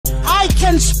I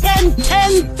can spend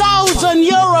 10,000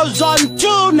 euros on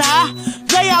tuna.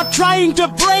 They are trying to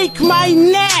break my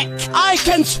neck. I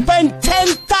can spend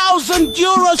 10,000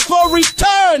 euros for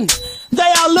return.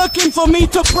 They are looking for me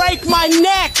to break my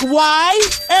neck. Why?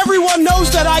 Everyone knows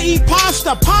that I eat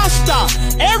pasta.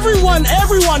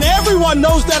 Everyone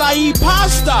knows that I eat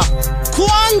pasta.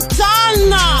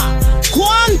 Quantana.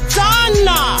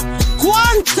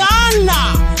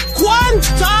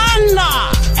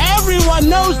 Everyone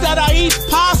knows that I eat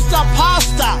pasta.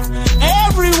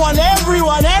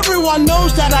 Everyone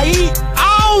knows that I eat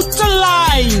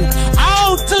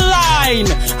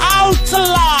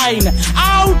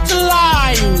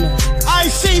outline. I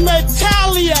seem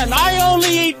Italian. I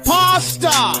only eat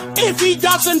pasta. If he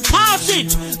doesn't pass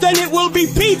it, then it will be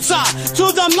pizza to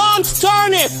the month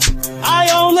turnip. I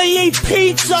only eat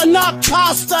pizza, not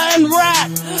pasta and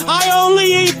rat. I only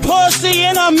eat pussy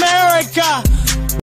in America.